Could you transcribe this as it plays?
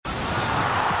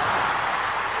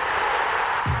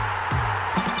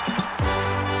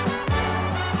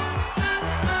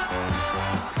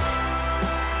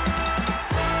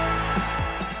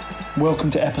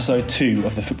Welcome to episode 2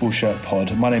 of the Football Shirt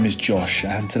Pod. My name is Josh,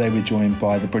 and today we're joined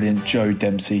by the brilliant Joe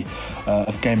Dempsie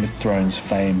of Game of Thrones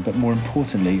fame, but more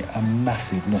importantly, a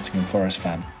massive Nottingham Forest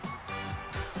fan.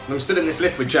 I'm stood in this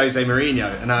lift with Jose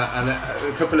Mourinho, and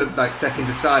a couple of seconds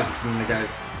of silence, and then they go,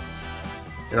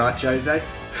 "You right, Jose?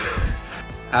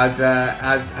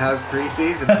 how's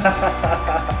pre-season?"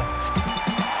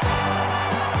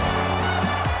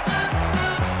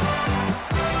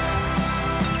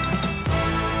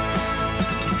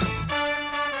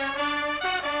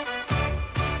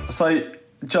 So,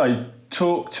 Joe,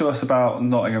 talk to us about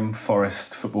Nottingham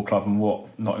Forest Football Club and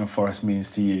what Nottingham Forest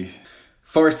means to you.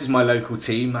 Forest is my local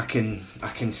team. I can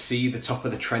see the top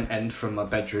of the Trent End from my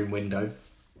bedroom window.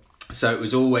 So it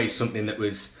was always something that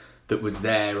was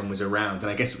there and was around.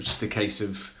 And I guess it was just a case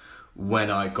of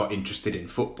when I got interested in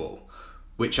football,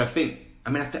 which I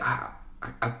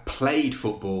played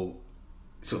football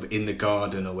sort of in the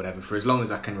garden or whatever for as long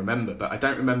as I can remember. But I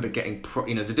don't remember getting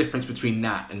there's a difference between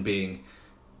that and being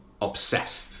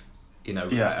obsessed,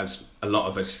 as a lot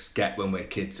of us get when we're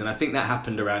kids. And I think that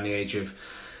happened around the age of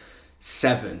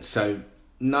 7. So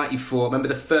 94, I remember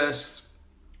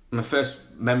my first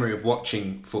memory of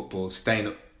watching football, staying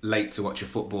up late to watch a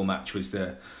football match, was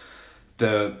the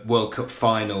World Cup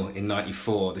final in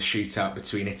 94, the shootout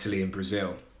between Italy and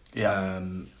Brazil.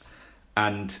 And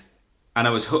I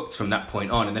was hooked from that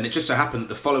point on. And then it just so happened that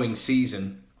the following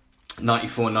season,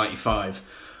 94-95,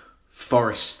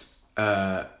 Forest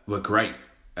were great.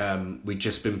 We'd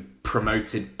just been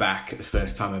promoted back at the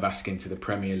first time of asking to the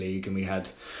Premier League, and we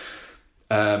had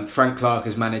Frank Clark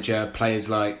as manager, players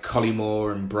like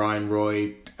Collymore and Brian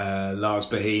Roy, Lars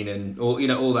Bohinen, and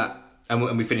all that,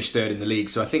 and we finished third in the league.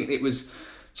 So I think that was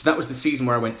the season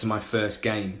where I went to my first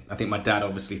game. I think my dad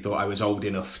obviously thought I was old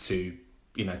enough to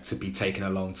be taken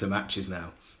along to matches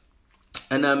now,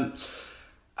 and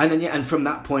from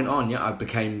that point on, I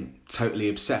became totally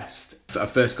obsessed. I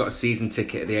first got a season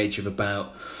ticket at the age of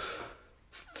about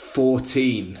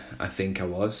 14, I think I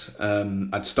was.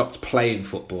 I'd stopped playing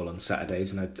football on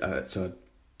Saturdays, and so I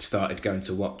started going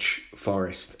to watch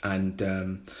Forest, and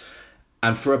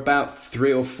for about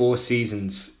 3 or 4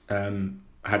 seasons, I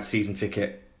had season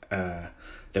ticket.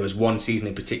 There was one season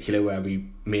in particular where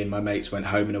me and my mates went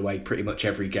home and away pretty much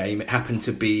every game. It happened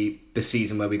to be the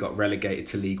season where we got relegated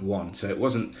to League One, so it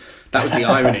wasn't. That was the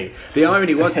irony. The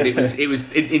irony was that it was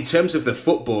in terms of the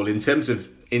football,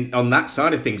 on that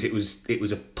side of things, it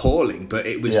was appalling, but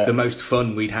it was the most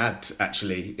fun we'd had,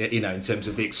 actually. In terms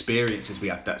of the experiences we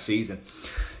had that season.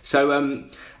 So and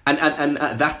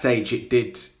at that age,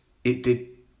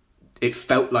 it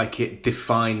felt like it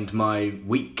defined my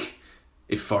week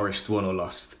if Forest won or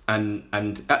lost. And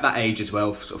at that age as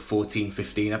well, sort of 14,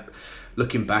 15,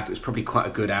 looking back, it was probably quite a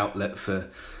good outlet for,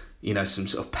 some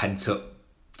sort of pent-up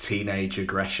teenage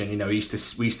aggression. We used to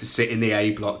sit in the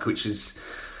A block, which is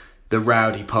the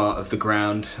rowdy part of the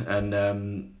ground, and,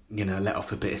 let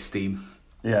off a bit of steam.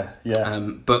 Yeah.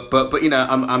 But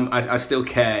I still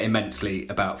care immensely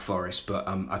about Forest, but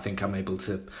I think I'm able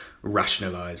to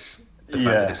rationalise the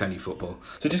fact that it's only football.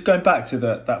 So just going back to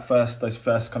those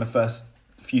first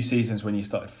few seasons when you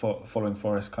started following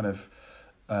Forest kind of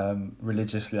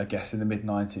religiously, I guess, in the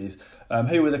mid-90s,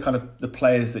 who were the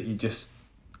players that you just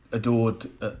adored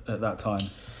at that time?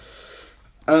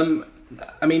 In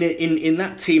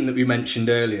that team that we mentioned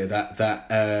earlier,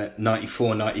 that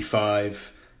 94,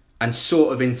 95, and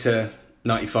sort of into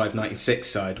 95, 96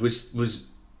 side was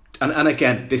and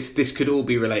again, this could all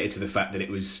be related to the fact that it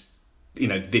was,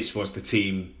 this was the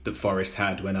team that Forest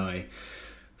had when I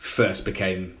first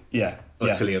became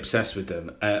utterly obsessed with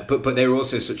them. But they were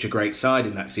also such a great side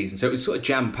in that season. So it was sort of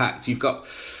jam-packed. You've got,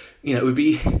 it would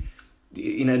be,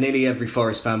 nearly every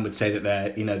Forest fan would say that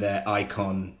their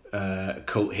icon,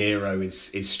 cult hero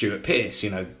is Stuart Pearce. He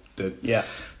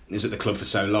was at the club for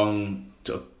so long,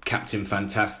 sort of Captain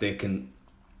Fantastic,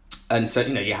 and so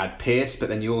you had Pearce, but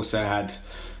then you also had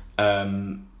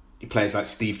players like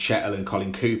Steve Chettle and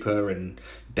Colin Cooper and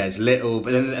Des Little,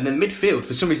 but then midfield,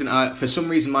 for some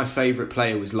reason my favourite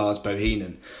player was Lars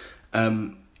Bohinen.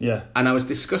 And I was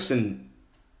discussing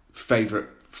favourite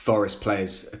Forest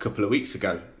players a couple of weeks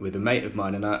ago with a mate of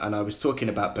mine, and I was talking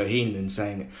about Bohinen and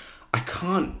saying I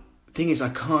can't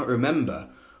remember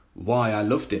why I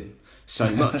loved him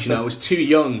so much. I was too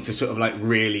young to sort of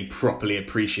really properly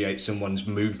appreciate someone's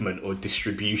movement or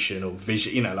distribution or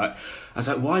vision. I was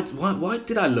like, why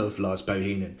did I love Lars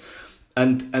Bohinen?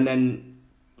 And then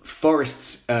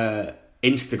Forest's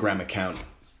Instagram account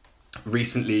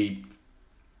recently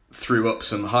threw up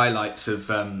some highlights of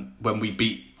when we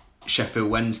beat Sheffield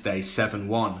Wednesday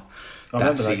 7-1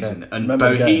 that season, and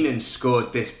Bohinen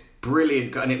scored this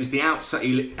brilliant, and it was the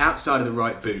outside of the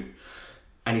right boot,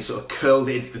 and he sort of curled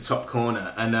it into the top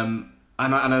corner, and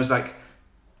I was like,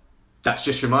 that's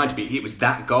just reminded me, it was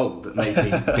that goal that made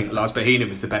me think Lars Bohinen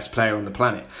was the best player on the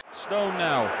planet. Stone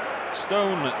now,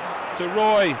 Stone to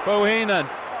Roy Bohinen.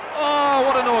 Oh,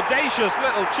 what an audacious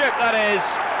little chip that is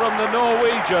from the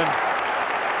Norwegian.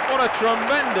 What a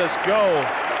tremendous goal.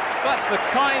 That's the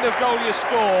kind of goal you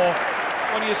score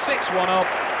when you're 6-1 up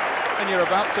and you're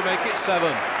about to make it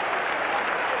 7.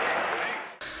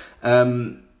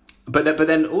 But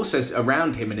then also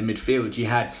around him in the midfield, you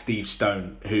had Steve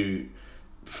Stone, who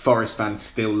Forest fans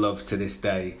still love to this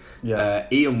day. Yeah.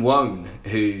 Ian Wone,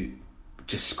 who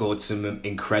just scored some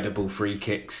incredible free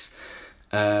kicks.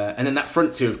 And then that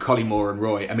front two of Collymore and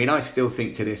Roy. I mean, I still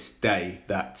think to this day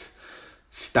that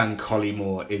Stan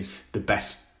Collymore is the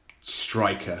best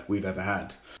striker we've ever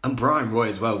had. And Brian Roy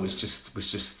as well was just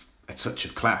a touch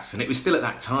of class. And it was still at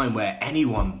that time where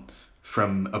anyone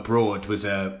from abroad was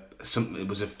a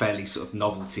fairly sort of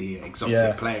novelty,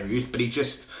 exotic player. But he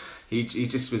just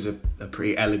was a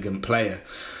pretty elegant player.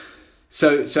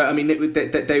 So I mean,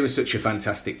 they were such a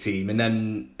fantastic team. And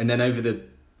then over the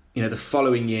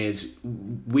following years,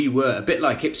 we were a bit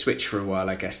like Ipswich for a while,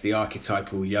 I guess, the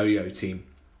archetypal yo-yo team.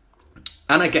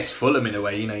 And I guess Fulham in a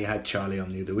way, you had Charlie on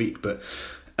the other week, but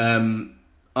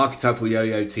archetypal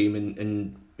yo-yo team,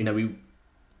 and we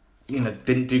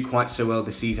didn't do quite so well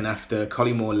the season after.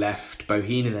 Collymore left,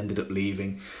 Bohinen ended up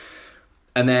leaving,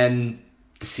 and then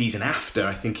the season after,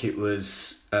 I think it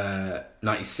was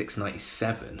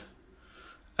 96-97,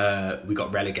 we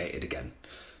got relegated again.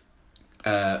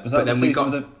 Was that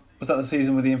the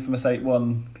season with the infamous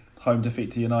 8-1 home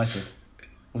defeat to United?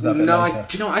 Was that no,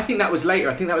 I think that was later.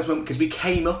 I think that was because we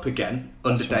came up again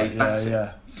under Dave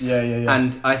Bassett. Yeah.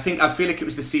 And I feel like it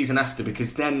was the season after,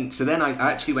 because then I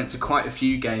actually went to quite a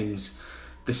few games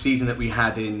the season that we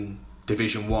had in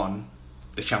Division 1,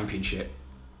 the Championship,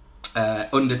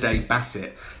 under Dave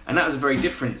Bassett, and that was a very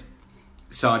different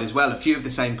side as well. A few of the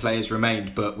same players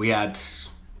remained, but we had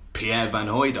Pierre Van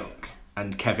Hooijdonk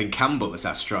and Kevin Campbell as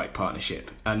our strike partnership,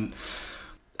 and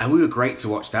we were great to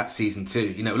watch that season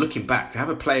too. Looking back, to have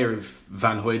a player of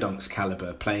Van Hooijdonk's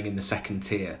calibre playing in the second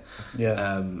tier,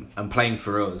 and playing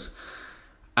for us,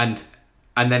 and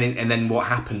then what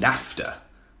happened after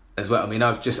as well. I mean,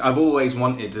 I've always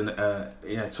wanted,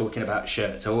 talking about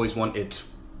shirts, I always wanted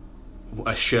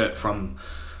a shirt from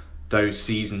those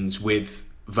seasons with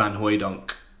Van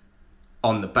Hooijdonk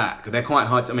on the back. They're quite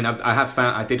hard to,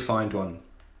 I did find one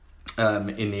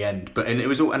in the end, and I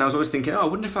was always thinking, I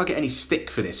wonder if I'll get any stick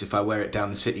for this if I wear it down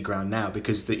the City Ground now,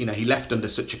 because he left under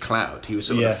such a cloud. He was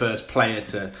sort of the first player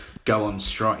to go on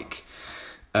strike,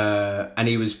 and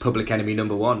he was public enemy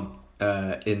number 1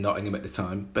 in Nottingham at the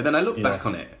time. But then I look back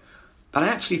on it, and I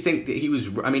actually think that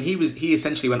he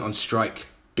essentially went on strike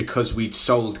because we'd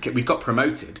got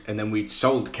promoted, and then we'd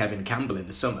sold Kevin Campbell in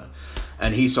the summer,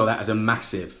 and he saw that as a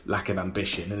massive lack of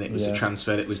ambition, and it was a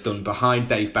transfer that was done behind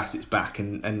Dave Bassett's back,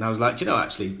 and I was like,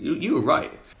 actually, you were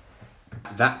right.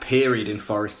 That period in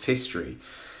Forest's history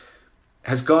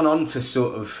has gone on to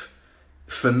sort of,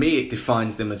 for me, it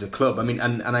defines them as a club. I mean,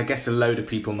 and I guess a load of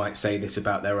people might say this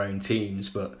about their own teams,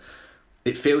 but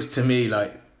it feels to me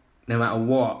like no matter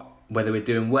what, whether we're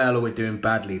doing well or we're doing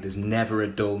badly, there's never a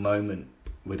dull moment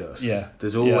with us.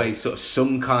 There's always sort of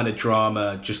some kind of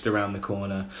drama just around the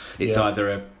corner. It's either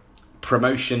a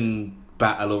promotion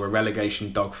battle or a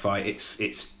relegation dogfight.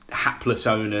 It's hapless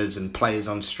owners and players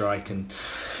on strike, and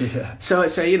so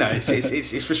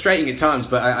it's frustrating at times,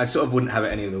 but I sort of wouldn't have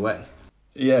it any other way.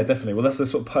 Yeah, definitely. Well, that's the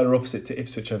sort of polar opposite to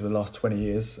Ipswich over the last 20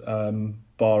 years,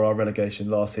 bar our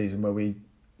relegation last season, where we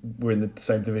were in the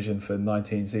same division for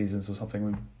 19 seasons or something.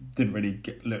 We didn't really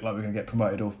look like we were going to get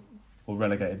promoted or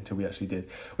relegated until we actually did,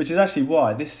 which is actually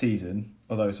why this season,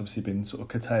 although it's obviously been sort of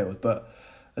curtailed, but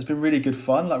it's been really good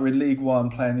fun. Like, we're in League One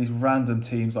playing these random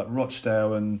teams like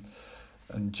Rochdale and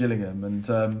Gillingham, and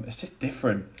it's just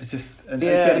different. It's just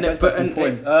again, it goes back to the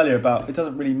point earlier about it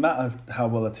doesn't really matter how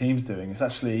well a team's doing. It's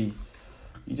actually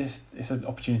it's an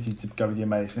opportunity to go with your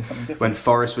mates and it's something different. When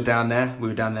Forest were down there, we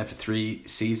were down there for 3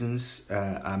 seasons.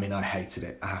 I hated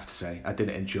it, I have to say. I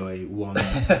didn't enjoy one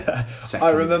second.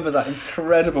 I remember that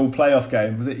incredible playoff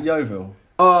game. Was it Yeovil?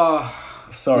 Oh,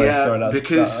 sorry, that's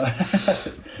because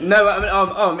no,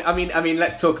 I mean,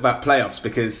 let's talk about playoffs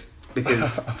because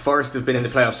Forest have been in the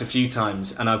playoffs a few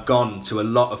times, and I've gone to a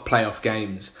lot of playoff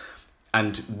games,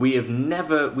 and we've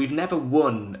never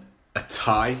won a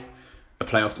tie.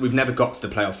 We've never got to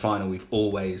the playoff final. We've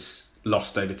always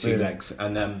lost over 2 legs,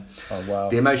 and the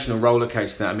emotional roller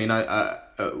coaster. I mean, I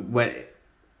went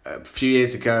a few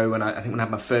years ago when I had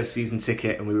my first season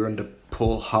ticket, and we were under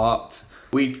Paul Hart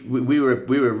we were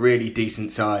a really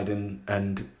decent side,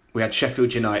 and we had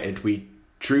Sheffield United. We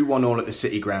drew 1-1 at the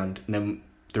City Ground, and then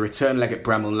the return leg at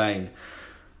Bramall Lane,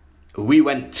 we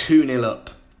went 2-0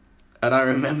 up. And I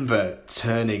remember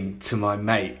turning to my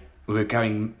mate. We were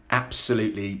going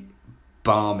absolutely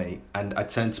balmy, and I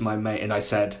turned to my mate and I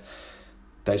said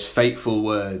those fateful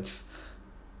words: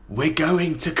 "We're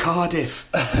going to Cardiff.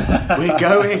 We're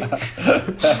going."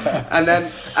 and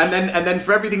then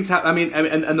for everything to happen, I mean,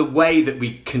 and the way that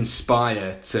we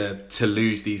conspire to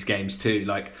lose these games too.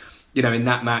 Like, you know, in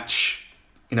that match,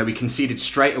 you know, we conceded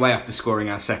straight away after scoring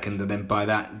our second, and then by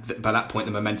that point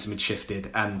the momentum had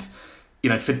shifted. And you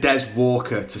know, for Des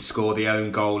Walker to score the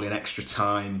own goal in extra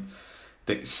time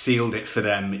that sealed it for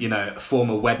them, you know, a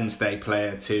former Wednesday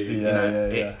player too,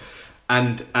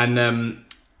 and then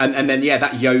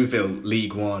that Yeovil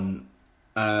League One,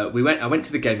 I went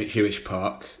to the game at Hewish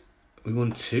Park. We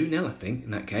won 2-0, I think,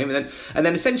 in that game, and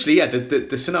then essentially,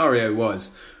 the scenario was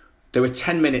there were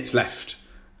 10 minutes left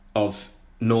of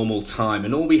normal time,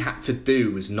 and all we had to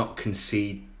do was not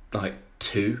concede like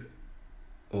 2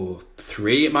 or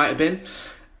 3, it might have been.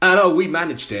 And we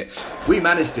managed it.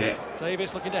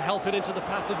 Davis looking to help it into the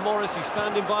path of Morris. He's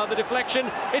found him via the deflection.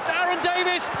 It's Aaron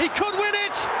Davis. He could win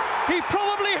it. He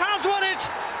probably has won it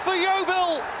for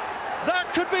Yeovil.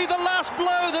 That could be the last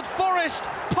blow that Forest,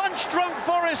 punch-drunk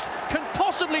Forest, can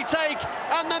possibly take.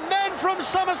 And the men from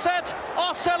Somerset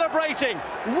are celebrating.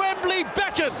 Wembley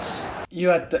beckons. You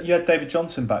had David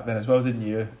Johnson back then as well, didn't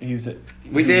you?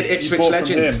 We did, Ipswich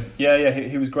legend.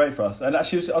 He was great for us. And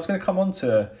actually, I was going to come on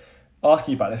to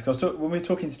asking you about this, because when we were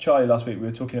talking to Charlie last week, we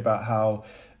were talking about how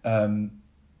when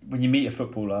you meet a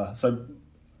footballer, so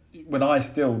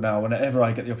whenever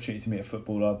I get the opportunity to meet a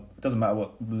footballer, it doesn't matter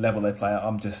what level they play at,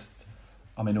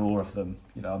 I'm in awe of them.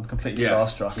 You know, I'm completely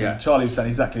starstruck. Yeah. And Charlie was saying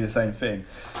exactly the same thing.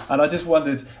 And I just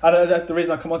wondered, and the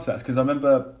reason I come on to that is because I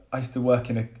remember I used to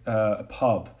work in a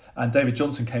pub, and David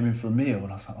Johnson came in for a meal,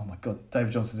 and I was like, oh my God,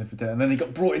 David Johnson's in for dinner. And then he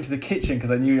got brought into the kitchen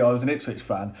because I knew I was an Ipswich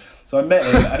fan. So I met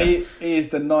him, and he is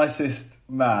the nicest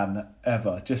man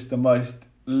ever, just the most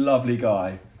lovely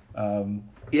guy.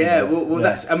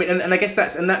 That's, I mean, and I guess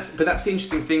that's the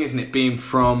interesting thing, isn't it? Being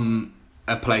from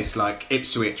a place like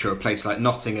Ipswich or a place like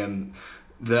Nottingham,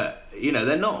 that, you know,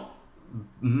 they're not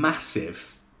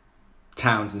massive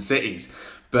towns and cities,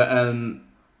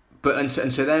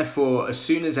 so therefore, as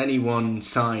soon as anyone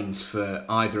signs for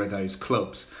either of those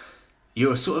clubs,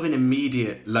 you're sort of an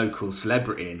immediate local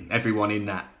celebrity, and everyone in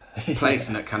that place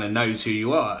and that kind of knows who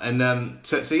you are. And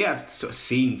so I've sort of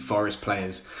seen Forest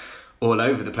players all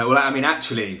over the place. Well, I mean,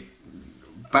 actually,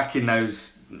 back in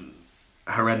those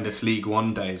horrendous League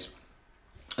One days,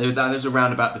 it was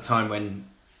around about the time when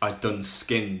I'd done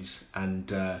Skins, and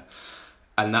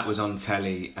that was on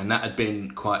telly, and that had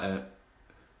been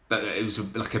it was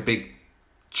like a big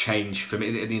change for me.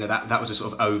 You know, that was a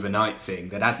sort of overnight thing.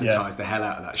 They'd advertised the hell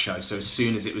out of that show, so as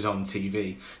soon as it was on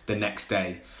TV, the next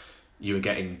day you were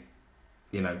getting,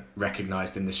 you know,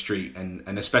 recognised in the street,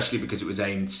 and especially because it was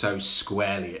aimed so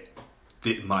squarely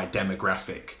at my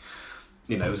demographic.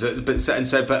 You know, it was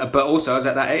but also I was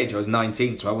at that age. I was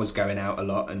 19, so I was going out a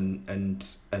lot and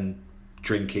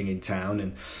drinking in town,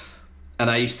 and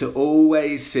I used to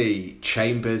always see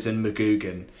Chambers and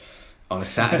McGugan on a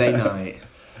Saturday night,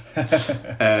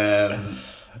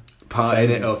 partying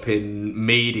it up in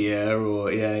media, or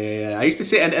I used to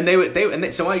see, and I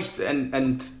used to,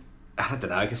 and I don't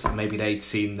know, I guess maybe they'd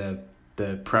seen the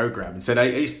programme, and so I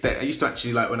used to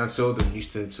actually, like, when I saw them,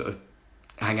 used to sort of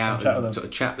hang out and sort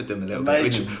of chat with them a little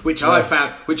bit, which I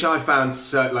found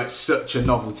such a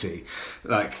novelty,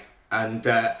 like, and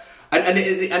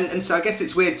so I guess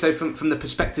it's weird. So from the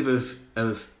perspective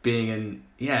of being an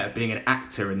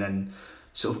actor, and then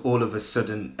sort of all of a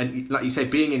sudden, and like you say,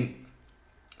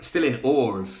 still in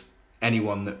awe of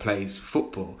anyone that plays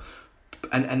football,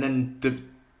 and then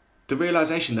the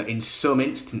realisation that in some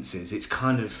instances it's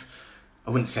kind of, I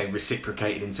wouldn't say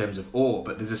reciprocated in terms of awe,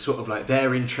 but there's a sort of like,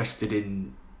 they're interested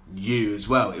in you as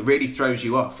well. It really throws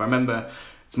you off. I remember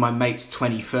it's my mate's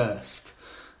 21st,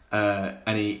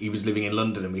 and he was living in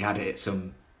London, and we had it at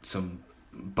some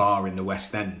bar in the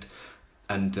West End,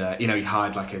 and you know, he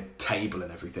hired like a table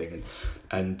and everything,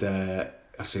 and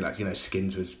obviously, like, you know,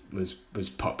 Skins was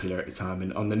popular at the time,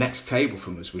 and on the next table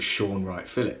from us was Sean Wright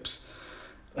Phillips,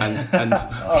 And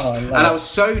I was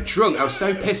so drunk, I was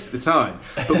so pissed at the time,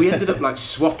 but we ended up like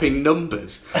swapping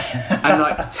numbers and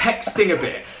like texting a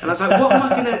bit, and I was like, what am I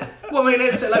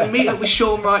gonna say, like meet up with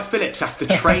Sean Wright Phillips after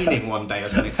training one day or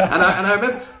something, and I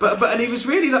remember, but he was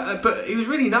really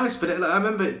nice, but I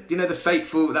remember, you know, that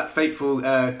fateful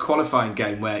qualifying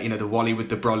game where, you know, the Wally with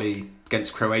the Brolly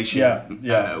against Croatia,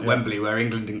 Wembley, where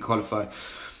England didn't qualify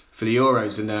for the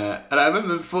Euros, and I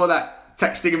remember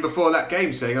texting him before that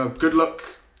game saying, "Oh, good luck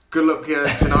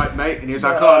tonight, mate." And he was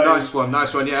like, "Oh, nice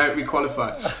one. Yeah, I hope we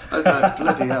qualify." I was like,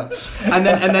 bloody hell.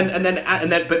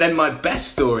 But then my best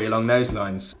story along those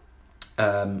lines,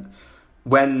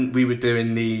 when we were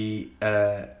doing the,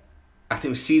 I think it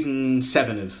was season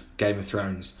 7 of Game of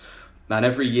Thrones, and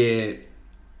every year,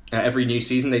 every new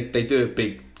season they do a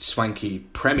big swanky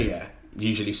premiere,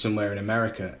 usually somewhere in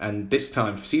America, and this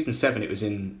time for season 7 it was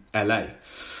in LA,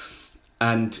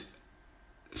 and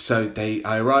so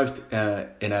I arrived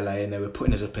in LA, and they were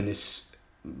putting us up in this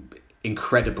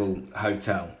incredible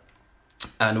hotel.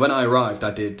 And when I arrived,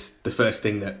 I did the first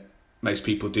thing that most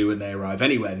people do when they arrive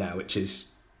anywhere now, which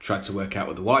is try to work out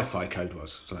what the Wi-Fi code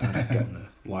was. So I had to get on the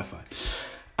Wi-Fi.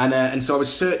 And so I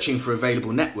was searching for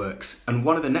available networks, and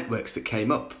one of the networks that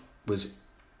came up was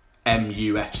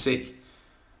MUFC.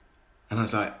 And I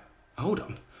was like, hold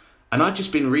on. And I'd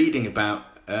just been reading about,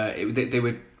 they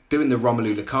were doing the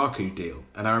Romelu Lukaku deal,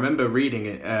 and I remember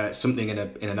reading something in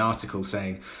an article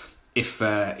saying if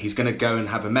he's going to go and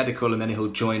have a medical, and then he'll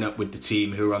join up with the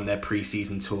team who are on their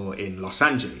pre-season tour in Los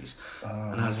Angeles.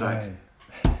 And I was like,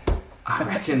 I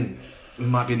reckon we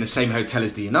might be in the same hotel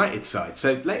as the United side.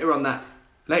 So later on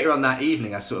that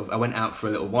evening, I went out for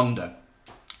a little wander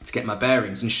to get my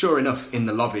bearings, and sure enough, in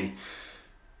the lobby,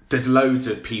 there's loads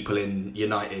of people in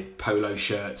United polo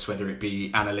shirts, whether it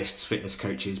be analysts, fitness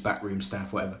coaches, backroom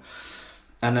staff, whatever.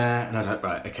 And I was like,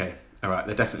 right, okay, all right,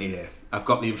 they're definitely here. I've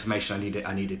got the information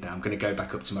I needed now. I'm going to go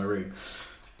back up to my room.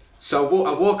 So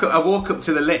I walk up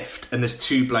to the lift, and there's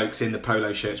 2 blokes in the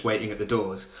polo shirts waiting at the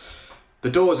doors. The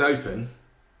doors open.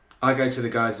 I go to the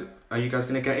guys, are you guys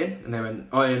going to get in? And they went,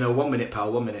 oh, yeah, no, 1 minute,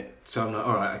 pal, 1 minute. So I'm like,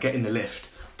 all right, I get in the lift.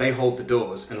 They hold the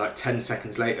doors, and like 10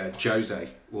 seconds later, Jose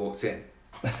walked in.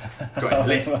 Got in the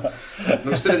lift. And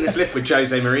I'm stood in this lift with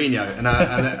Jose Mourinho, and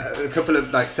a couple of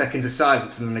like seconds of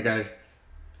silence, and then they go,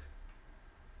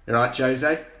 "You right,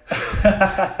 Jose?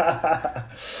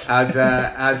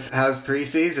 how's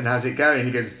pre-season? How's it going?" And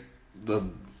he goes,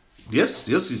 "Yes,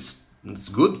 it's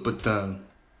good, but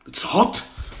it's hot.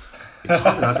 It's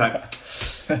hot." And I was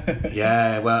like,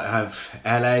 "Yeah, well, I have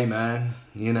LA, man,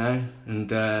 you know." And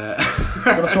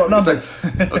swap numbers.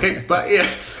 Like, okay, but yeah.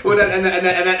 Well, and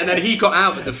then he got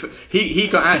out at he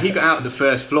got out at the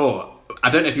first floor. I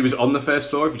don't know if he was on the first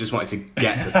floor, if he just wanted to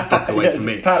get the fuck away from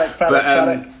me.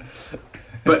 Panic.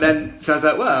 But then, so I was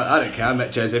like, well, I don't care. I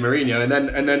met Jose Mourinho, and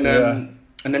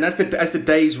then as the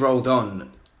days rolled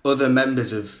on, other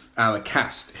members of our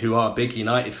cast who are big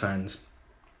United fans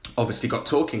obviously got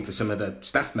talking to some of the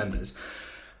staff members,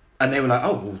 and they were like,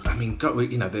 "Oh, well, I mean, God, we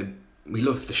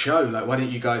love the show. Like, why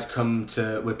don't you guys come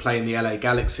to? We're playing the LA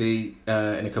Galaxy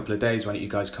in a couple of days. Why don't you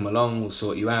guys come along? We'll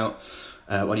sort you out.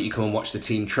 Why don't you come and watch the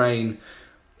team train?"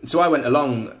 So I went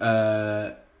along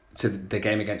to the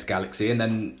game against Galaxy, and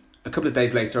then a couple of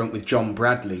days later, I went with John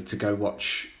Bradley to go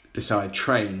watch the side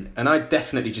train. And I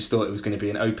definitely just thought it was going to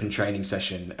be an open training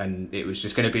session, and it was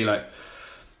just going to be like,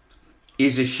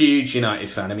 he's a huge United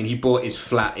fan. I mean, he bought his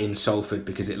flat in Salford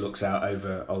because it looks out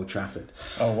over Old Trafford.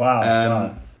 Oh,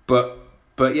 wow.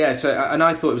 But yeah, so, and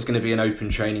I thought it was going to be an open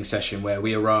training session where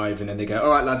we arrive and then they go, "All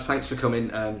right, lads, thanks for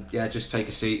coming. Yeah, just take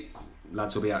a seat.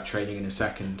 Lads will be out training in a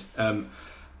second."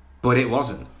 But it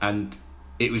wasn't, and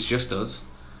it was just us.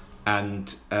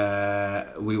 And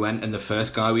we went, and the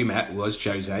first guy we met was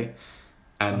Jose.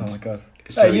 And oh my God!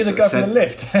 so hey, you're the guy from the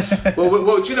lift.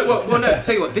 well, do you know what? Well, no.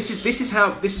 Tell you what. This is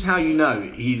how you know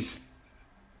he's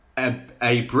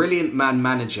a brilliant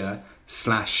manager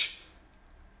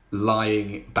 /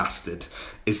 lying bastard.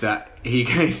 Is that he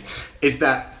goes? Is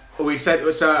that we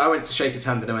said? So I went to shake his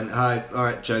hand and I went, "Hi, all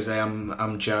right, Jose.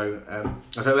 I'm Joe."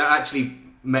 So I actually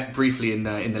met briefly in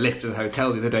the lift of the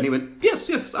hotel the other day, and he went,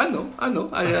 yes, I know, I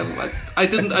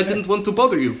didn't want to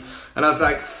bother you, and I was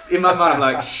like, in my mind, I'm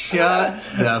like, shut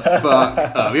the fuck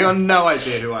up, you have no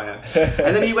idea who I am.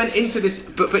 And then he went into this,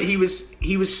 but he was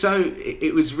so,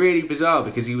 it was really bizarre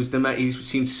because he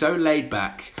seemed so laid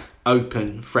back,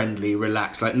 open, friendly,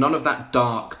 relaxed, like none of that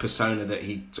dark persona that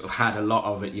he sort of had a lot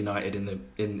of at United in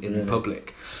the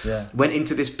public. Yeah. Went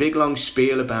into this big long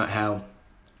spiel about how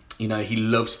You know, he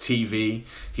loves TV.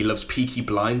 He loves Peaky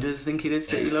Blinders, I think it is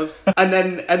that he loves. and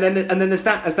then as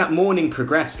that morning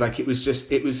progressed, like it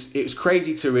was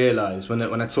crazy to realise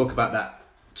when I talk about that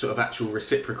sort of actual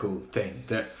reciprocal thing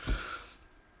that,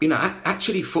 you know,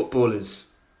 actually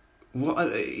footballers, most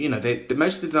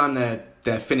of the time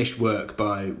they're finished work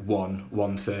by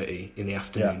 1:30 in the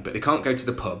afternoon, but they can't go to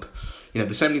the pub. You know,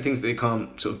 there's so many things that they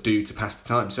can't sort of do to pass the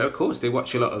time. So of course they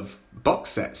watch a lot of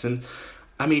box sets. And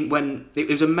I mean, when it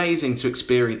was amazing to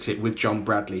experience it with John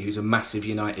Bradley, who's a massive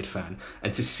United fan,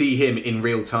 and to see him in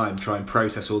real time try and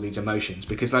process all these emotions.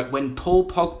 Because like when Paul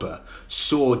Pogba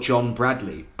saw John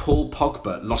Bradley, Paul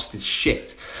Pogba lost his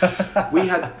shit. we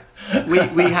had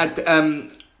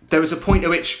there was a point at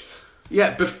which,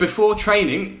 before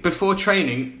training,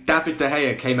 David De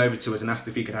Gea came over to us and asked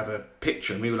if he could have a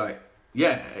picture, and we were like,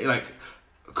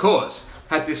 of course.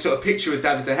 Had this sort of picture with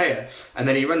David De Gea, and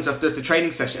then he runs off, does the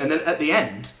training session, and then at the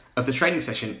end of the training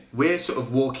session, we're sort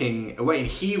of walking away, and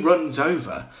he runs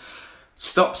over,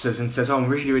 stops us, and says, "Oh, I'm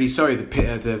really, really sorry.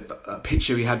 The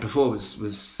picture we had before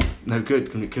was no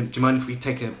good. Do you mind if we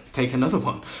take another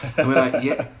one?" And we're like,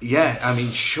 "Yeah. I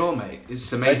mean, sure, mate.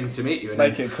 It's amazing to meet you." And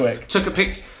make it quick. Took a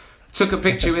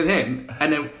picture with him,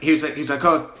 and then he was like,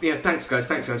 "Oh, yeah, thanks guys."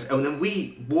 And then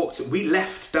we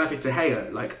left David De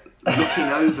Gea like looking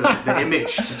over the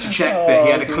image to check that he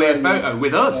had a clear photo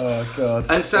with us. Oh God!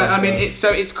 And so I mean,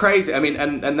 it's crazy. I mean,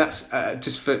 and that's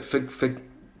just for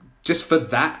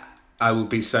that. I will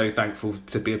be so thankful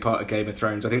to be a part of Game of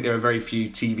Thrones. I think there are very few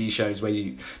TV shows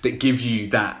that give you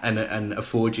that and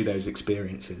afford you those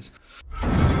experiences.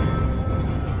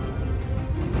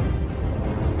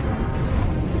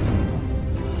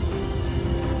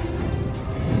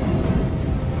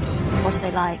 What are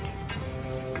they like?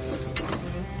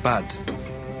 Bad.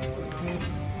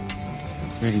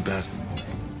 Really bad.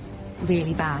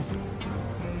 Really bad.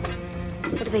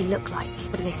 What do they look like?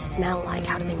 What do they smell like?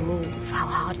 How do they move? How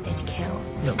hard are they to kill?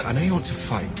 Look, I know you want to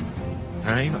fight.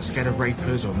 I know you're not scared of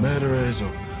rapers or murderers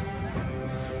or...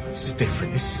 This is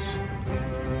different. This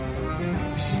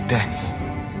is death.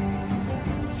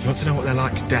 You want to know what they're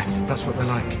like? Death. That's what they're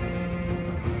like.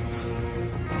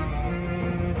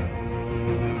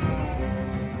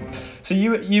 So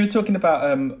you were talking about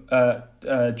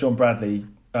John Bradley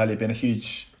earlier being a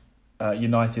huge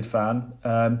United fan.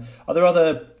 Are there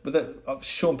other?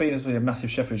 Sean Bean is a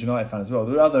massive Sheffield United fan as well.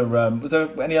 Was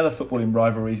there any other footballing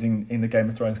rivalries in the Game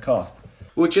of Thrones cast?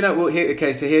 Well, do you know? Well,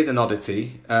 so here's an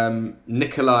oddity.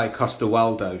 Nikolai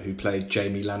Coster-Waldau, who played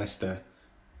Jaime Lannister,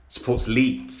 supports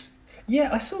Leeds.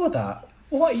 Yeah, I saw that.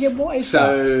 What? Yeah, what is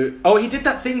that? Oh, he did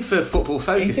that thing for Football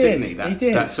Focus, didn't he? He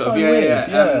did. That sort so of, weird.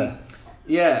 Yeah.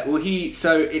 Yeah, well,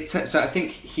 so I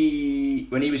think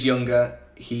when he was younger,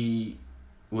 he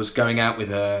was going out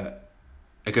with a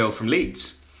girl from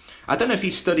Leeds. I don't know if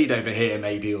he studied over here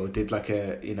maybe, or did like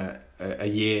a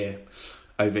year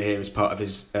over here as part of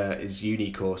his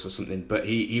uni course or something. But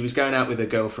he was going out with a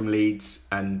girl from Leeds,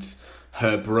 and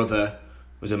her brother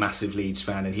was a massive Leeds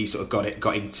fan, and he sort of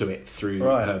got into it through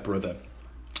her brother,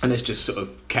 and it's just sort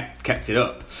of kept it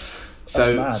up.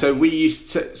 So we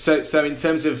used to, so in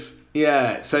terms of.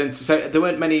 Yeah, so there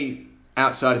weren't many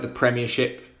outside of the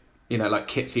Premiership, like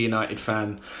Kit's a United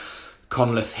fan,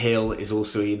 Conleth Hill is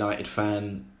also a United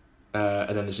fan,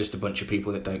 and then there's just a bunch of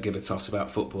people that don't give a toss about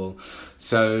football.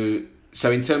 So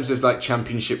in terms of like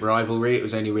Championship rivalry, it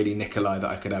was only really Nikolai that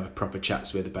I could have proper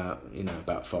chats with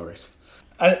about Forest.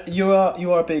 And you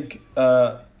are a big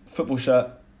football shirt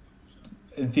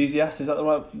enthusiast. Is that the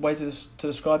right way to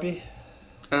describe you?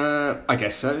 I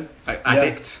guess so.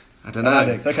 Addict. I don't know.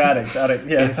 Addict.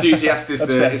 Yeah. Enthusiast is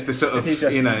the sort of it's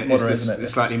the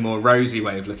slightly more rosy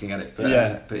way of looking at it.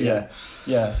 But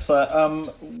yeah.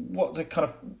 So,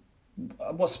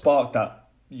 what sparked that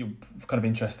your kind of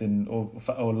interest in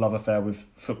or love affair with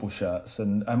football shirts,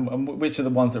 and which are the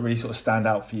ones that really sort of stand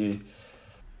out for you?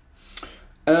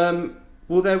 Well,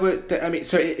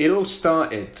 so it all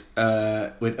started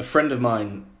with a friend of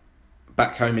mine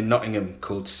back home in Nottingham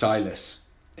called Silas,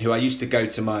 who I used to go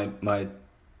to my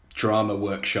drama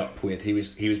workshop with. He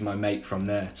was my mate from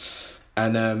there,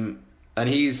 and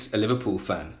he's a Liverpool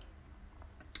fan,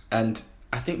 and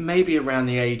I think maybe around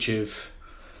the age of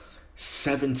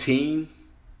 17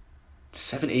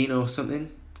 or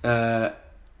something,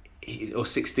 or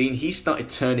 16, he started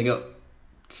turning up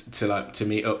to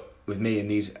meet up with me in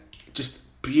these just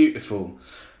beautiful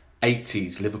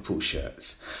 80s Liverpool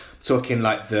shirts, talking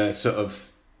like the sort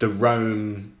of the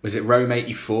Rome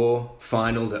 84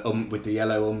 final, with the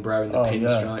yellow Umbro and the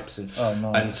pinstripes,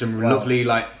 nice. And some lovely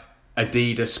like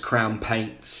Adidas crown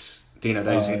paints,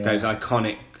 those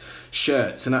iconic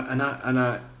shirts, and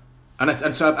I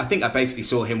and so I think I basically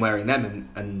saw him wearing them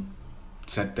and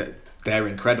said that they're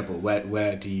incredible.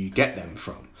 Where do you get them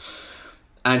from?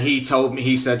 And he told me,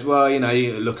 he said, well, you know,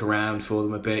 you look around for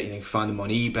them a bit, you know, find them on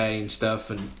eBay and stuff,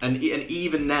 and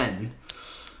even then,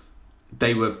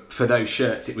 they were, for those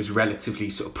shirts, it was relatively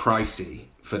sort of pricey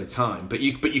for the time, but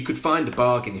you could find a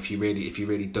bargain if you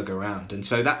really dug around. And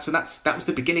so that was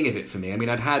the beginning of it for me. I mean,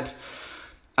 I'd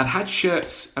had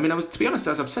shirts. I mean, to be honest,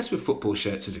 I was obsessed with football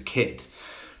shirts as a kid.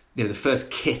 You know, the first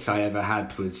kit I ever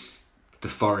had was the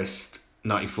Forest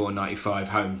 94-95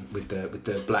 home with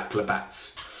the black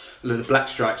labats, the black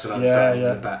stripes on the side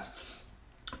of the labats.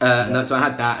 And so I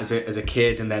had that as a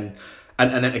kid, and then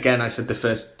again, I said the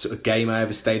first sort of game I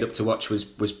ever stayed up to watch was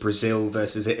Brazil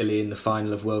versus Italy in the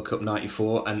final of World Cup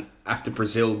 '94. And after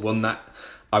Brazil won that,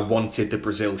 I wanted the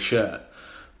Brazil shirt,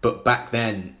 but back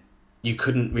then you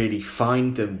couldn't really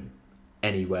find them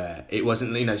anywhere. It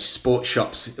wasn't, you know, sports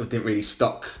shops didn't really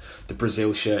stock the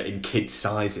Brazil shirt in kids'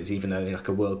 sizes, even though like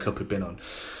a World Cup had been on.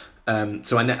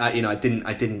 So I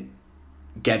didn't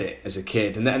get it as a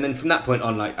kid, and then from that point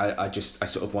on, like I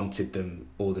sort of wanted them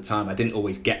all the time. I didn't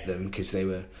always get them because they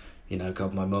were, you know,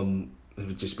 God, my mum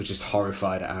was just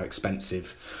horrified at how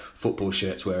expensive football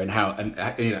shirts were, and how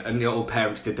and all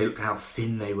parents did. They looked at how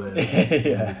thin they were,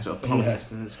 sort of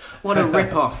polyester. What a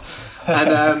rip off!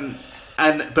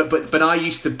 But I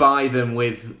used to buy them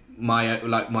with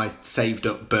my saved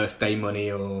up birthday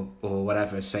money or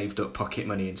whatever, saved up pocket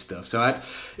money and stuff. So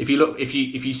if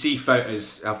you see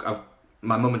photos,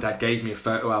 my mum and dad gave me a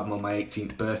photo album on my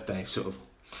 18th birthday, sort of,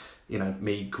 you know,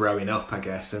 me growing up, I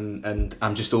guess, and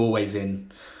I'm just always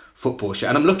in football shirt,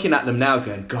 and I'm looking at them now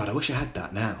going, God, I wish I had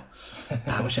that now.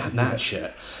 I wish I had that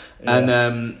shirt.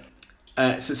 And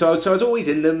so I was always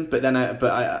in them, but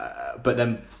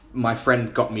then my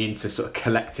friend got me into sort of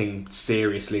collecting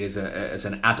seriously as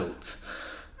an adult,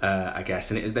 I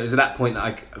guess, and it was at that point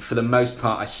that for the most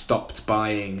part, I stopped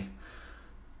buying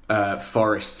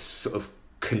Forest's sort of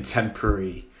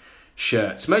contemporary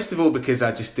shirts, most of all because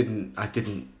I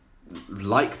didn't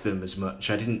like them as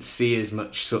much. I didn't see as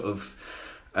much sort of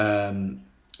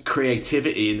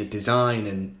creativity in the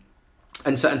design,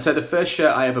 and so the first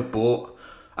shirt I ever bought,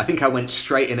 I think I went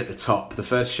straight in at the top. The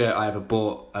first shirt I ever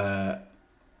bought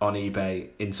on eBay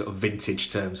in sort of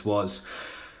vintage terms was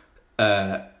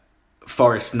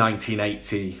Forest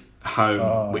 1980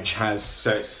 home, which has,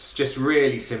 so it's just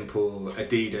really simple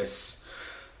Adidas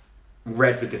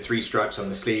red with the 3 stripes on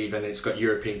the sleeve, and it's got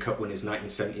European Cup winners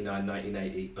 1979,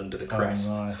 1980 under the crest.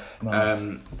 Nice.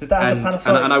 Did that have the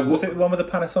Panasonic? Was it the one with the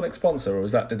Panasonic sponsor, or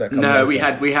did that come No,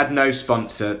 later? we had no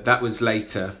sponsor. That was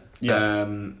later. Yeah.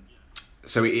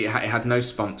 So it had no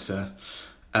sponsor,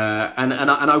 and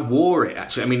I wore it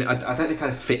actually. I mean, I don't think I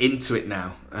fit into it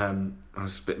now. I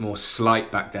was a bit more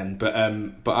slight back then, but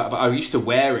I used to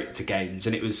wear it to games,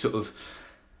 and it was sort of,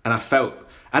 and I felt.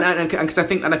 And because I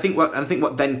think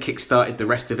what then kick-started the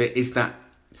rest of it is that,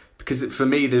 because for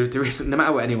me there isn't, no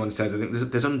matter what anyone says, I think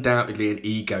there's undoubtedly an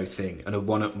ego thing and a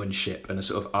one-upmanship and a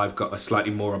sort of, I've got a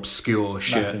slightly more obscure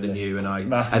shirt than you,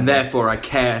 and therefore I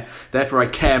care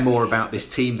more about this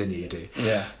team than you do.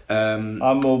 Yeah.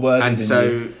 I'm more worthy than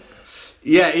you.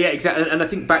 Yeah, exactly. And I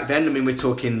think back then, I mean, we're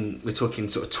talking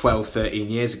sort of 12, 13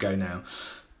 years ago now.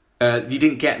 You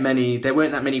didn't get many. There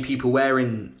weren't that many people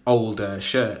wearing older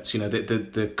shirts. You know,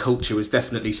 the culture was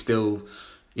definitely still.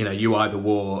 You know, you either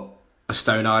wore a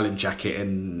Stone Island jacket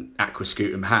and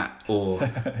Aquascutum hat, or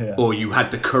or you had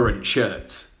the current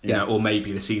shirt. You know, or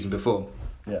maybe the season before.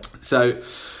 Yeah. So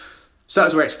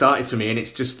that's where it started for me, and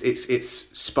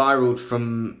it's spiraled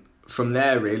from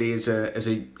there really. As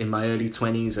in my early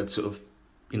 20s, I'd sort of,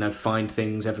 you know, find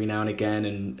things every now and again,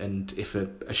 and if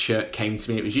a shirt came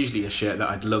to me, it was usually a shirt that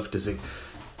I'd loved as a.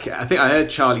 I think I heard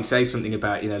Charlie say something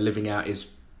about, you know, living out his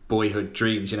boyhood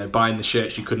dreams, you know, buying the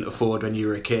shirts you couldn't afford when you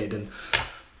were a kid,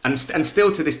 and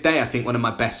still to this day, I think one of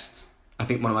my best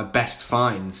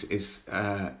finds is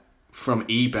from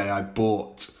eBay. I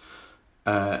bought,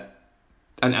 and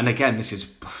again,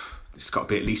 it's got to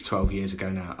be at least 12 years ago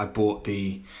now. I bought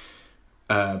the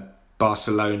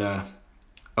Barcelona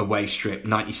away strip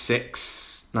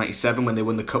 96, 97 when they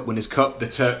won the Cup Winners' Cup, the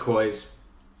turquoise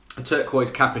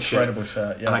Kappa shirt. Incredible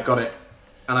shirt, yeah. And I got it,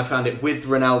 and I found it with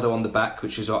Ronaldo on the back,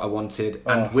 which is what I wanted,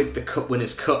 and with the Cup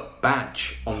Winners' Cup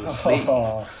badge on the sleeve.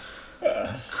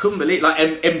 Couldn't believe, like,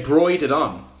 embroidered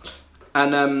on,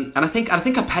 and I think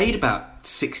I paid about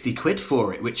 60 quid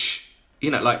for it, which, you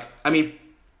know, like, I mean,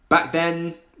 back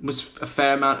then was a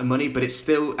fair amount of money, but it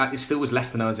still was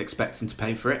less than I was expecting to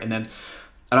pay for it, and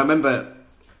I remember,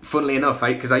 funnily enough,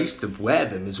 because I used to wear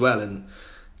them as well, and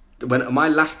when my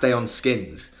last day on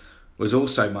Skins was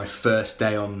also my first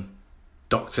day on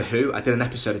Doctor Who. I did an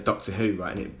episode of Doctor Who,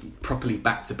 right, and it properly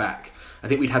back to back. I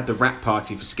think we'd had the wrap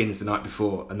party for Skins the night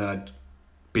before, and then I'd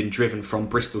been driven from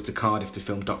Bristol to Cardiff to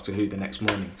film Doctor Who the next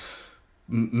morning.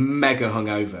 Mega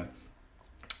hungover.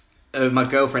 My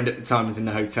girlfriend at the time was in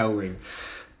the hotel room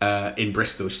in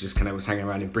Bristol. She just kind of was hanging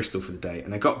around in Bristol for the day.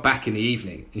 And I got back in the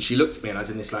evening, and she looked at me, and I was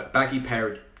in this like baggy pair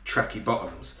of tracky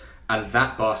bottoms and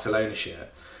that Barcelona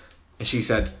shirt. And she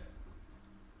said,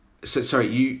 "So sorry,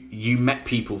 you met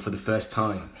people for the first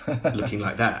time looking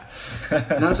like that?"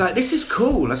 And I was like, "This is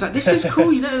cool." I was like, "This is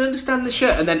cool. You don't understand the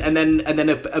shirt." And then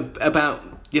about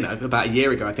a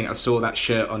year ago, I think I saw that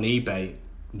shirt on eBay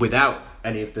without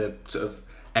any of the sort of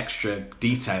extra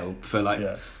detail for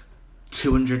like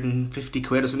 250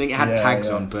 quid or something. It had tags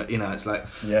on, but it's like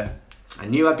I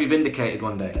knew I'd be vindicated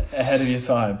one day. Ahead of your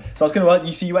time. So I was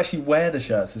going to you actually wear the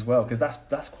shirts as well, because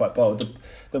that's quite bold.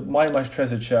 My most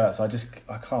treasured shirts, I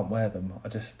can't wear them.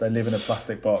 They live in a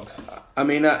plastic box. I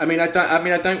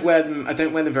don't wear them. I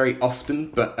don't wear them very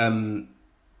often, but I'm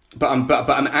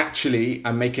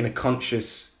making a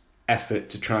conscious effort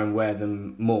to try and wear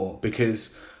them more,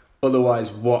 because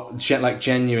otherwise,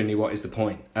 genuinely, what is the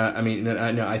point?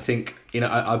 I think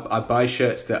I buy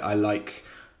shirts that I like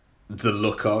the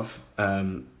look of,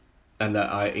 and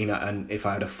that and if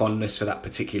I had a fondness for that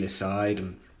particular side,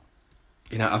 and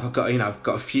I've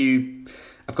got a few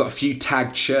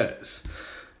tagged shirts,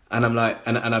 and I'm like,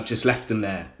 and I've just left them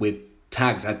there with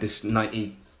tags. I had this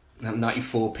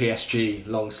 94 PSG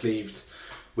long sleeved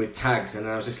with tags, and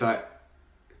I was just like,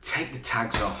 take the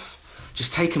tags off.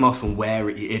 Just take them off and wear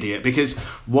it, you idiot. Because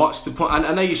what's the point?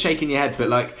 I know you're shaking your head,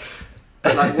 but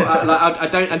I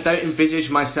don't envisage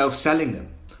myself selling them.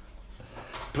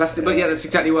 Plastic, but that's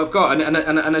exactly what I've got,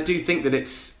 and I do think that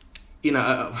it's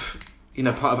part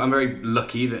of. I'm very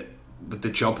lucky that with the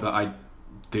job that I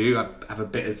do, I have a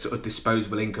bit of sort of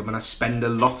disposable income, and I spend a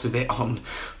lot of it on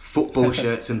football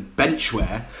shirts and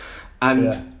benchwear,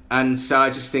 and so I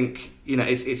just think.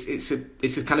 It's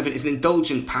an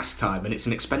indulgent pastime, and it's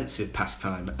an expensive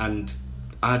pastime, and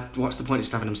what's the point of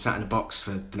just having them sat in a box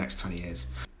for the next 20 years?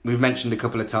 We've mentioned a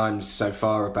couple of times so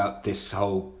far about it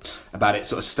sort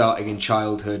of starting in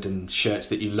childhood and shirts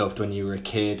that you loved when you were a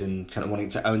kid and kind of wanting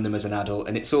to own them as an adult,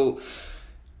 and it's all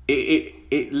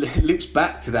it loops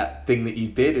back to that thing that you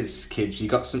did as kids. You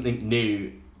got something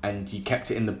new and you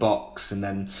kept it in the box, and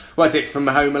then what is it from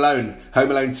Home Alone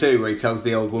 2, where he tells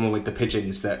the old woman with the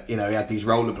pigeons that he had these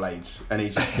rollerblades and he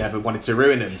just never wanted to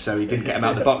ruin them, so he didn't get them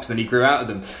out of the box, then he grew out of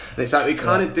them. And it's like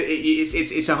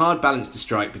it's a hard balance to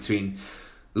strike between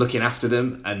looking after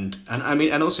them and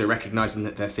also recognising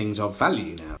that they're things of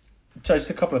value now. So just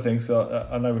a couple of things.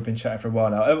 I know we've been chatting for a while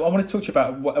now. I want to talk to you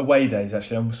about away days,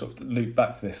 actually. I'm sort of loop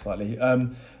back to this slightly.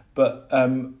 But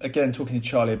again, talking to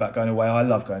Charlie about going away, I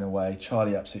love going away.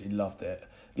 Charlie absolutely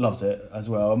loves it as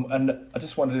well. And I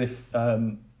just wondered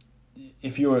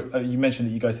if you mentioned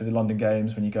that you go to the London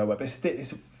games when you go away, but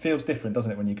it feels different,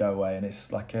 doesn't it, when you go away? And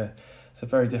it's like it's a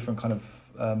very different kind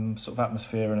of sort of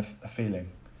atmosphere and a feeling.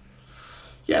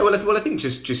 Yeah, well, I think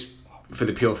just for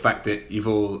the pure fact that you've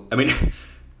all,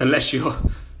 unless you're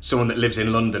someone that lives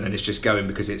in London and is just going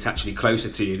because it's actually closer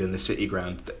to you than the City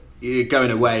Ground, going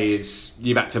away is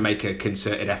you've had to make a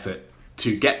concerted effort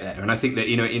to get there. And I think that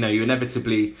you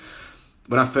inevitably,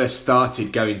 when I first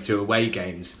started going to away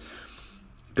games,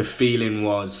 the feeling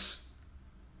was,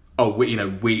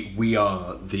 we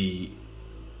are the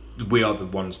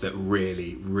ones that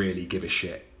really, really give a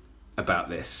shit about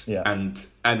this. Yeah. And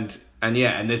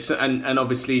there's and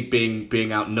obviously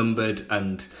being outnumbered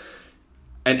and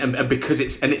because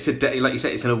it's a day, like you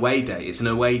say, it's an away day. It's an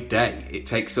away day. It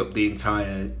takes up the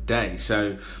entire day.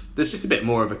 So there's just a bit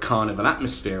more of a carnival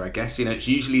atmosphere, I guess. It's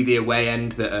usually the away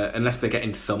end that are, unless they're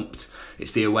getting thumped,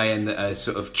 it's the away end that are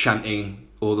sort of chanting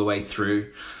all the way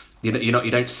through. You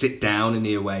don't sit down in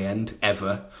the away end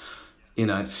ever.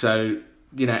 So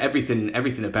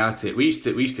everything about it. We used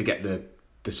to get the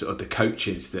sort of the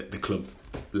coaches that the club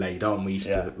laid on. We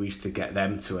used to get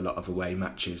them to a lot of away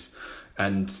matches.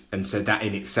 And so that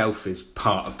in itself is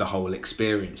part of the whole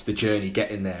experience, the journey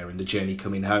getting there and the journey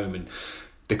coming home, and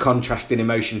the contrasting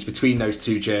emotions between those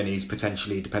two journeys,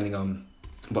 potentially depending on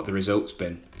what the result's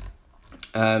been.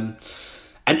 And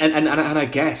I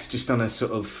guess just on a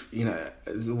sort of,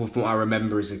 from what I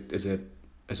remember as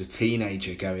a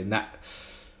teenager going, that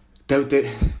there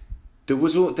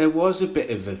was a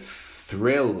bit of a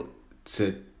thrill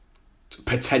to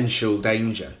potential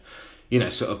danger.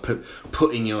 Sort of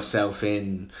putting yourself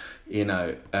in,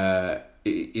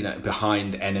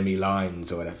 behind enemy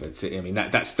lines or whatever.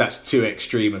 That's too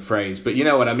extreme a phrase, but you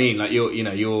know what I mean. Like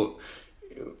you're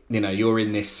you're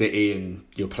in this city and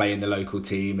you're playing the local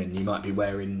team, and you might be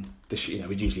wearing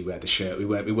we'd usually wear the shirt. We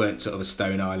weren't sort of a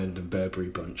Stone Island and Burberry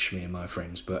bunch, me and my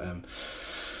friends, but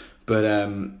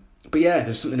yeah,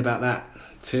 there's something about that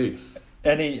too.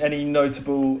 Any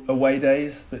notable away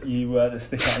days that you that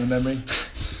stick out in the memory?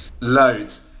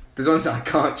 Loads. There's ones that I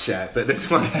can't share, but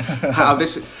there's ones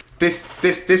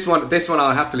this one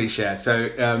I'll happily share.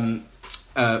 So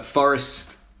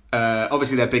Forest,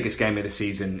 obviously their biggest game of the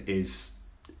season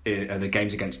are the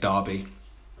games against Derby.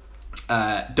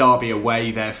 Derby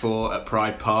away, therefore, at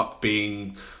Pride Park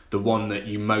being the one that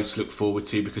you most look forward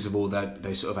to because of all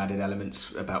those sort of added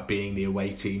elements about being the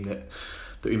away team that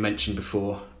we mentioned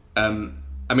before. I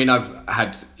mean, I've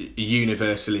had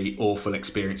universally awful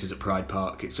experiences at Pride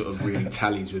Park. It sort of really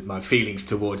tallies with my feelings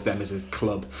towards them as a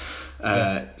club.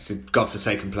 It's a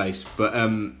godforsaken place. But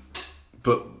I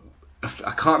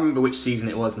can't remember which season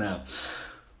it was now.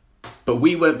 But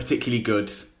we weren't particularly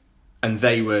good, and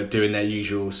they were doing their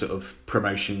usual sort of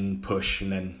promotion push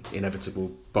and then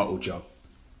inevitable bottle job.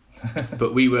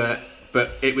 But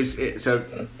it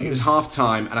was half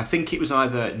time, and I think it was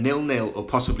either 0-0 or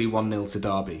possibly 1-0 to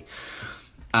Derby.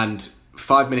 And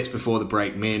 5 minutes before the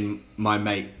break, me and my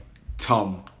mate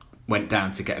Tom went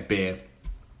down to get a beer.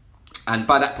 And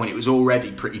by that point, it was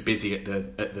already pretty busy at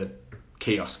the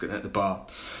kiosk and at the bar.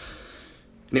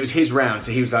 And it was his round,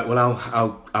 so he was like, "Well,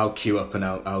 I'll queue up and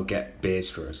I'll get beers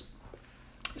for us."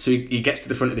 So he gets to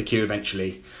the front of the queue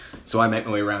eventually. So I make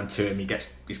my way around to him.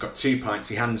 He's got 2 pints.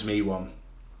 He hands me one,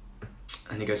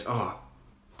 and he goes, "Oh,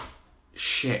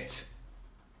 shit!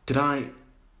 Did I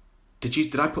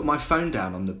put my phone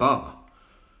down on the bar?"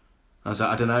 I was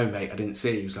like, "I don't know, mate. I didn't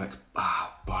see." He was like,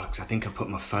 "Bollocks! I think I put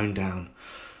my phone down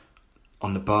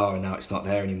on the bar, and now it's not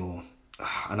there anymore."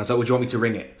 And I was like, "Well, do you want me to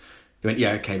ring it?" He went,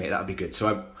 "Yeah, okay, mate, that'd be good."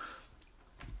 So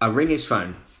I ring his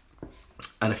phone,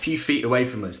 and a few feet away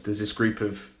from us, there's this group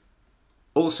of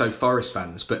also Forest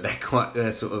fans, but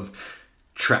they're sort of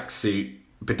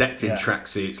bedecked in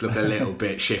tracksuits, look a little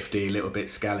bit shifty, a little bit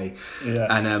scally. Yeah.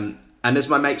 And as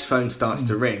my mate's phone starts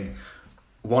to ring,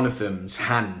 one of them's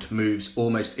hand moves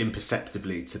almost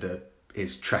imperceptibly to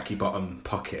his tracky bottom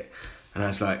pocket, and I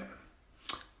was like,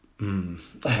 mate,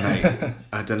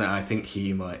 I don't know, I think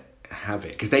he might have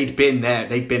it, because they'd been at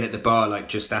the bar like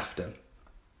just after,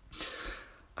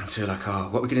 and so we're like, "Oh,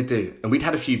 what are we gonna do?" And we'd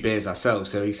had a few beers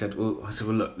ourselves, so he said, well,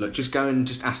 look, just go and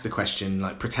just ask the question,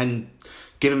 like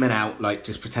give him an out, like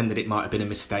just pretend that it might have been a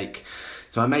mistake.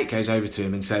 So my mate goes over to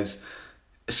him and says,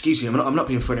 "Excuse me, I'm not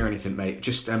being funny or anything, mate.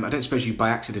 Just I don't suppose you by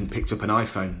accident picked up an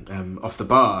iPhone off the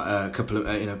bar a couple of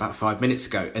about 5 minutes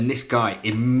ago?" And this guy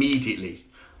immediately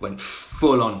went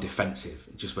full on defensive.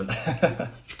 Just went, "You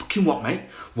fucking what, mate?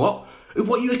 What?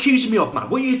 What are you accusing me of, man?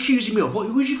 What are you accusing me of? What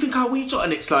do you think? What are you talking?"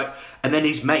 And it's like, and then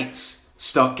his mates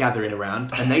start gathering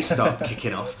around and they start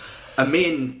kicking off. And me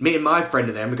and my friend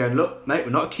are there, and we're going, "Look, mate,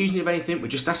 we're not accusing you of anything. We're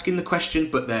just asking the question."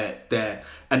 But they're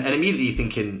and immediately you're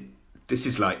thinking, this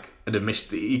is like an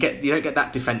admission. You don't get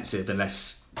that defensive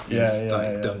unless you've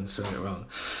done something wrong.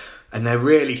 And they're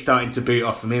really starting to boot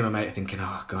off. And me and my mate are thinking,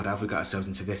 "Oh God, how have we got ourselves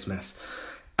into this mess?"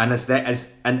 And as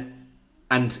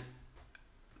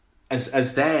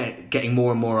they're getting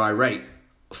more and more irate,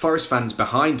 Forest fans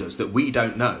behind us that we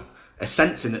don't know are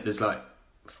sensing that there's like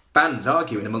fans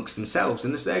arguing amongst themselves,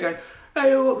 and they're going,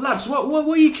 "Hey, lads, what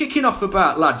are you kicking off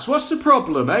about, lads? What's the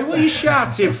problem, eh? What are you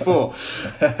shouting for?"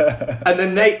 and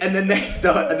then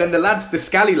the lads, the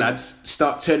scally lads,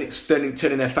 start turning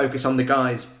their focus on the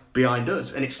guys behind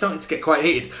us, and it's starting to get quite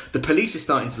heated. The police are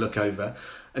starting to look over,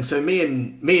 and so me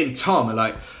and Tom are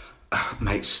like, "Oh,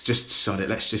 mate, just sod it.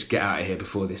 Let's just get out of here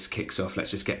before this kicks off.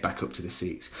 Let's just get back up to the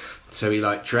seats." So we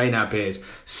drain our beers,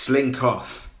 slink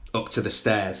off up to the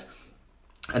stairs,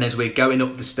 and as we're going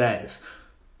up the stairs,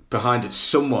 behind us,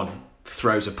 someone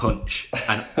throws a punch,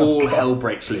 and all hell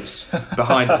breaks loose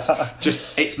behind us.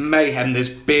 Just, it's mayhem. There's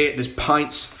beer, there's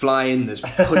pints flying, there's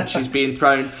punches being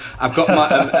thrown. I've got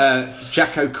my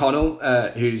Jack O'Connell,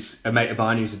 who's a mate of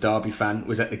mine, who's a Derby fan,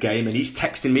 was at the game, and he's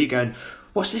texting me going,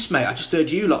 "What's this, mate? I just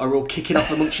heard you lot are all kicking off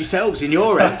amongst yourselves in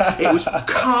your end." It was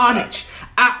carnage,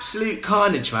 absolute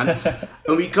carnage, man.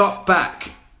 And we got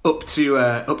back up to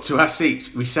our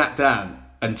seats. We sat down,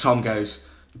 and Tom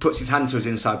puts his hand to his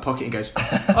inside pocket and goes,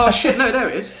 "Oh shit, no, there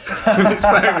it is."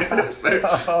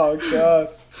 Oh God.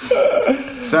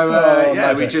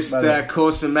 So we just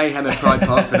caused some mayhem at Pride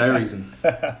Park for no reason.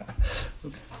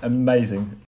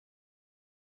 Amazing.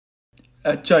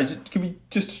 Joe, can we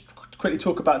just quickly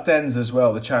talk about Dens as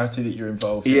well, the charity that you're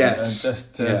involved in? Yes.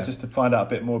 And just to find out a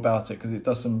bit more about it, because it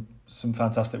does some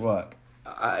fantastic work.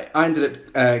 I ended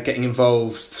up getting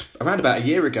involved around about a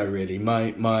year ago, really.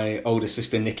 My older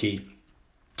sister Nikki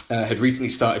had recently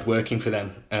started working for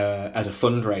them as a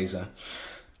fundraiser,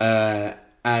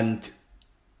 and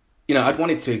I'd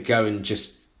wanted to go and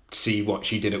just see what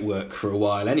she did at work for a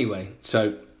while anyway.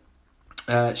 So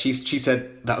she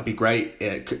said that would be great.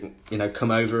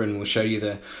 Come over and we'll show you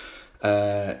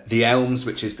the Elms,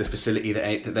 which is the facility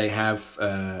that they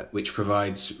have, which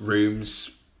provides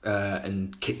rooms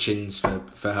and kitchens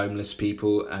for homeless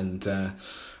people. And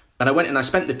I went and I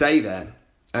spent the day there,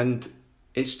 and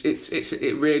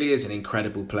it really is an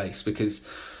incredible place, because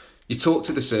you talk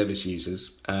to the service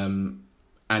users, and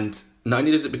not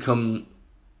only does it become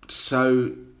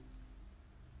so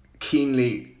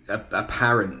keenly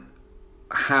apparent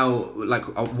how, like,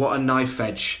 what a knife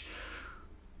edge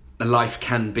a life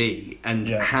can be, and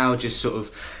how just sort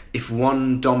of, if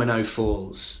one domino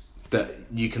falls, that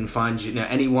you can find,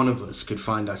 any one of us could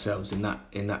find ourselves in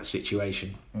that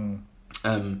situation.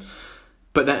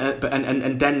 But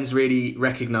Dens really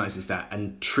recognises that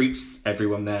and treats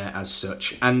everyone there as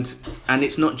such, and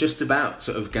it's not just about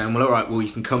sort of going, well, all right, well,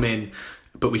 you can come in,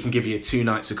 but we can give you 2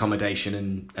 nights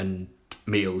accommodation and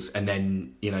meals, and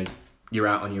then you're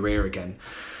out on your ear again.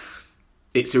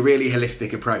 It's a really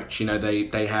holistic approach.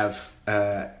 They have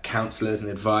counsellors and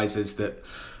advisors that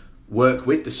work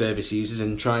with the service users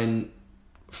and try and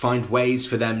find ways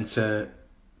for them to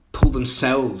pull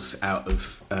themselves out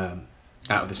of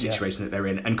the situation that they're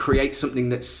in, and create something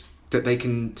that they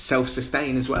can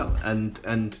self-sustain as well.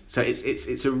 And so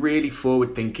it's a really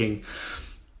forward-thinking,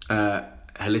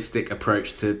 holistic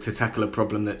approach to tackle a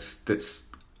problem that's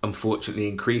unfortunately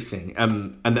increasing.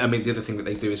 And I mean, the other thing that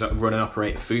they do is run and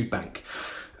operate a food bank,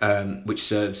 which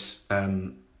serves,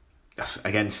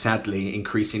 again, sadly,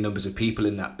 increasing numbers of people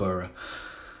in that borough.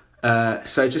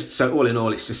 So all in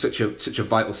all, it's just such a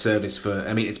vital service for.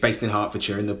 I mean, it's based in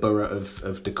Hertfordshire, in the borough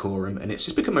of Dacorum, and it's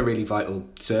just become a really vital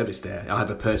service there. I have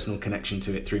a personal connection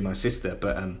to it through my sister,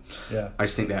 but I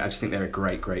just think they're a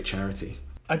great charity.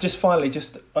 And just finally,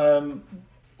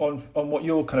 on what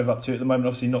you're kind of up to at the moment.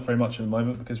 Obviously, not very much at the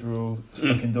moment because we're all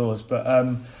stuck indoors.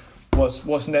 But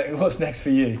what's next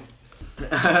for you?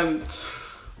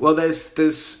 Well,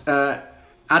 there's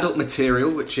Adult Material,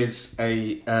 which is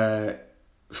a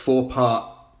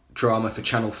 4-part drama for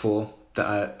Channel 4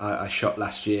 that I shot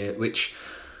last year, which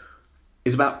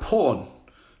is about porn.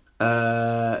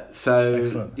 So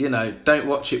excellent. Don't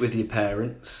watch it with your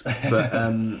parents, but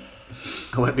I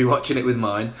won't be watching it with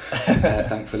mine,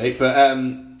 thankfully.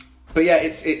 But yeah,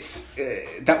 it's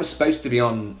that was supposed to be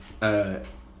on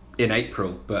in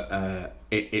April, but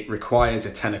it requires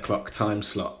a 10 o'clock time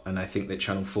slot, and I think that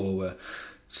Channel 4 were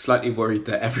slightly worried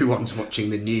that everyone's watching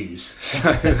the news.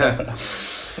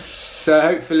 So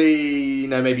hopefully,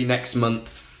 maybe next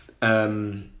month,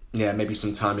 maybe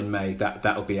sometime in May,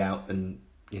 that'll be out, and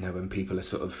when people are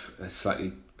sort of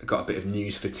slightly got a bit of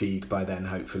news fatigue by then,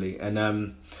 hopefully.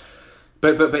 And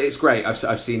but it's great.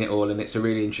 I've seen it all, and it's a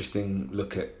really interesting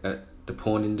look at the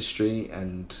porn industry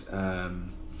and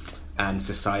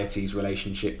society's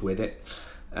relationship with it,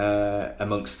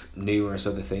 amongst numerous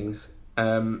other things.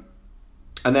 And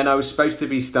then I was supposed to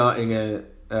be starting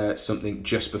something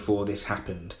just before this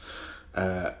happened,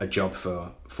 a job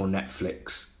for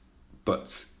Netflix,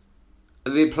 but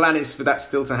the plan is for that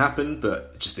still to happen.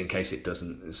 But just in case it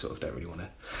doesn't, I sort of don't really want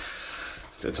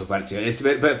to talk about it too. It's a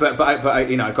bit, but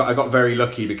I got very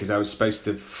lucky because I was supposed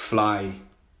to fly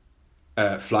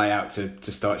out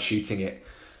to start shooting it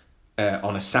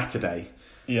on a Saturday,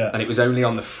 and it was only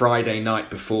on the Friday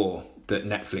night before that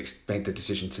Netflix made the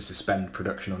decision to suspend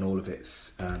production on all of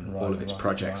its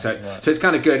projects. So it's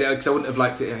kind of good, because I wouldn't have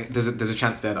liked it. There's a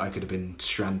chance there that I could have been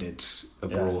stranded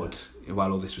abroad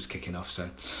while all this was kicking off.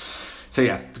 So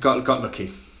yeah, got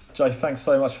lucky. Joe, thanks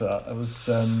so much for that. It was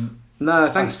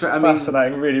thanks for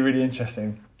fascinating, really, really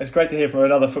interesting. It's great to hear from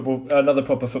another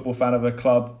proper football fan of a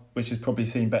club which has probably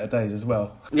seen better days as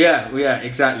well. Yeah,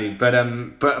 exactly. But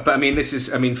I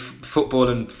mean, football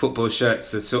and football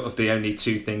shirts are sort of the only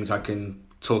 2 things I can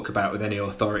talk about with any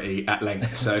authority at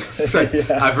length. So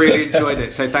I've really enjoyed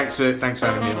it. So thanks for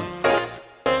having me on.